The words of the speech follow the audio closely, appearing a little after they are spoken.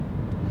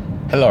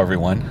Hello,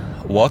 everyone.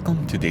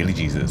 Welcome to Daily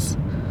Jesus.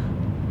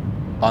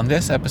 On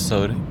this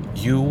episode,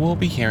 you will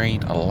be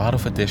hearing a lot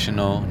of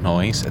additional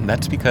noise, and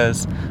that's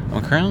because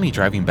I'm currently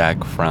driving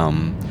back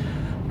from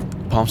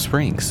Palm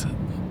Springs.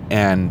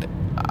 And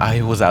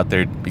I was out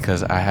there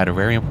because I had a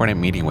very important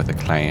meeting with a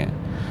client.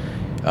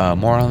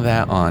 More on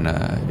that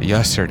on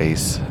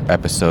yesterday's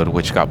episode,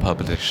 which got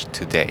published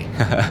today.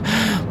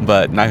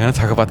 But not going to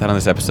talk about that on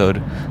this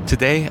episode.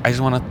 Today, I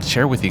just want to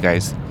share with you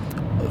guys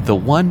the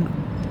one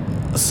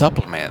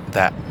supplement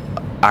that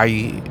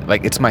I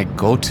like. It's my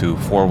go-to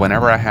for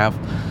whenever I have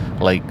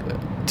like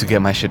to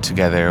get my shit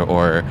together,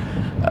 or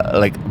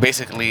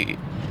basically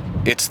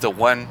it's the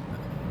one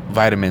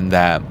vitamin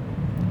that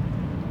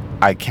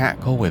I can't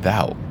go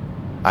without.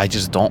 I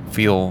just don't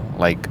feel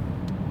like,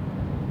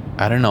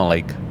 I don't know,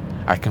 like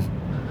I can,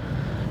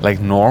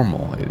 like,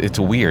 normal. It's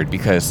weird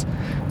because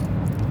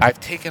I've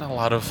taken a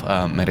lot of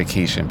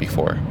medication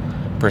before,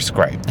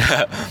 prescribed,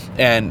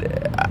 and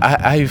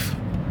I've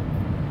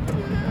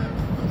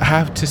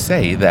have to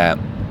say that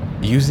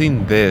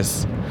using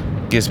this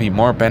gives me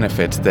more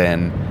benefits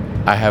than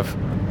I have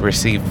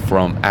received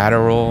from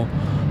Adderall,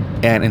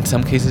 and in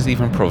some cases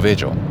even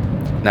Provigil.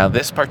 Now,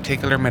 this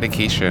particular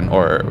medication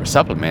or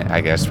supplement,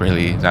 I guess,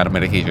 really not a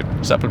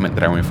medication, supplement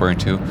that I'm referring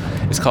to,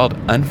 is called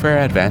Unfair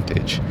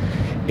Advantage.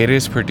 It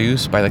is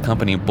produced by the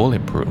company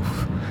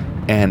Bulletproof,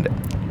 and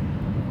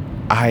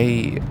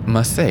I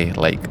must say,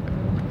 like,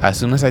 as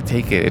soon as I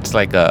take it, it's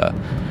like a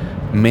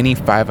mini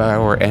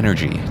 5-hour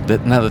energy.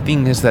 Now the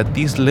thing is that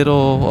these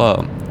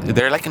little,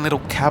 they're like in little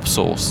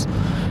capsules,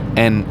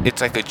 and it's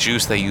like a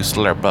juice that you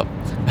slurp up.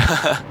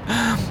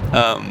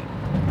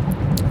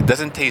 It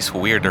doesn't taste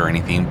weird or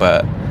anything,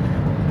 but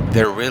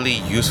they're really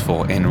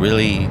useful and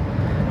really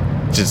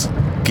just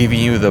giving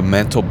you the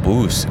mental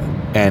boost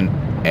and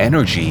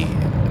energy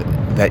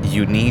that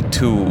you need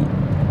to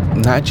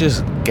not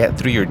just get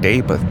through your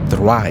day, but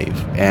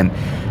thrive and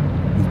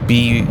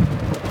be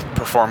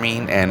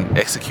performing and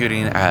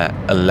executing at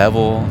a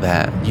level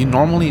that you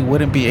normally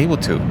wouldn't be able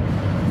to.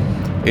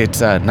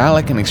 It's not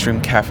like an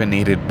extreme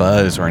caffeinated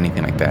buzz or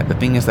anything like that. The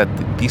thing is that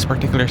these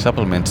particular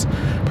supplements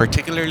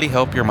particularly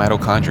help your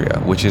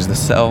mitochondria, which is the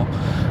cell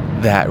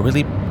that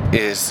really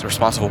is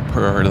responsible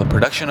for the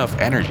production of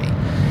energy.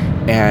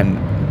 And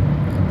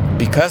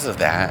because of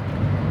that,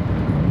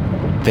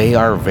 they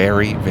are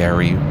very,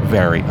 very,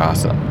 very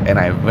awesome. And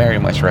I very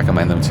much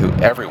recommend them to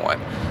everyone.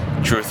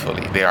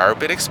 Truthfully, they are a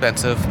bit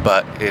expensive,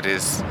 but it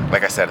is,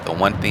 like I said, the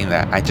one thing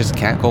that I just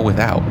can't go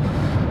without.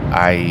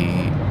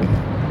 I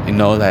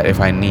know that if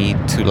I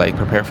need to like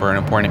prepare for an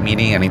important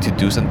meeting, I need to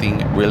do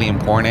something really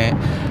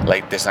important,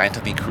 like design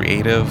something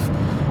creative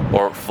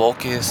or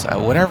focus,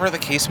 whatever the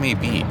case may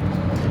be.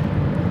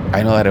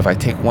 I know that if I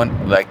take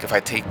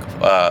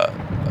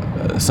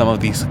some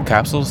of these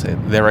capsules,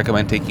 they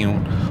recommend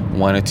taking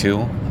 1 or 2.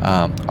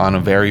 On a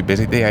very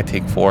busy day, I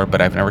take 4,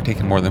 but I've never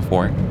taken more than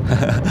 4.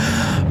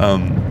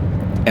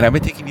 And I've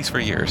been taking these for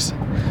years.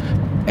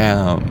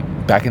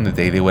 Back in the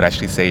day, they would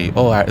actually say,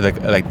 "Oh,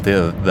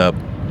 the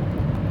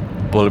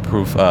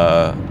Bulletproof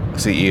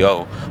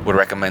CEO would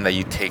recommend that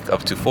you take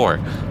up to 4."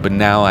 But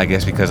now, I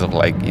guess because of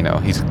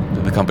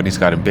the company's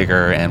gotten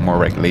bigger and more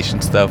regulation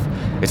stuff,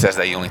 it says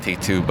that you only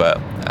take 2. But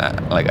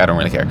I don't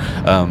really care.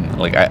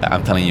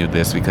 I'm telling you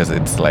this because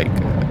it's like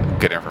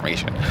good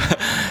information.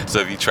 So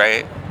if you try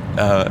it,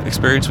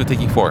 experience with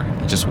taking 4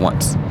 just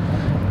once.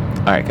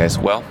 Alright, guys,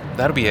 well,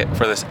 that'll be it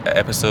for this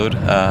episode.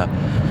 I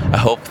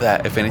hope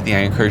that, if anything, I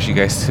encourage you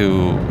guys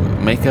to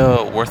make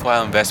a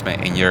worthwhile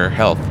investment in your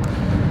health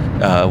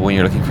when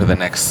you're looking for the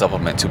next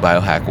supplement to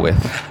biohack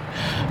with.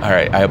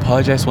 Alright, I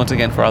apologize once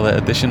again for all the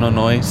additional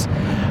noise.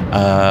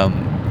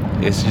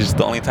 It's just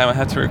the only time I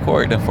had to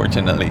record,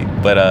 unfortunately.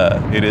 But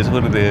it is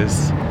what it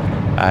is.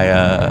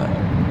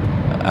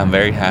 I'm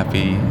very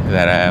happy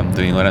that I am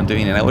doing what I'm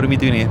doing, and I wouldn't be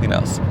doing anything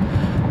else.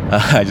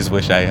 I just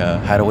wish I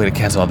had a way to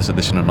cancel all this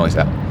additional noise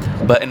out.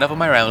 But enough of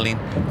my rambling.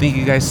 Thank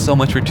you guys so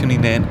much for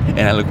tuning in,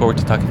 and I look forward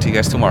to talking to you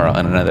guys tomorrow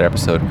on another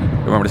episode.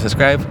 Remember to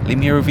subscribe, leave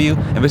me a review,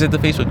 and visit the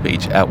Facebook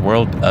page at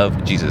World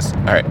of Jesus.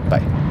 All right,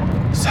 bye.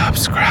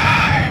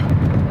 Subscribe.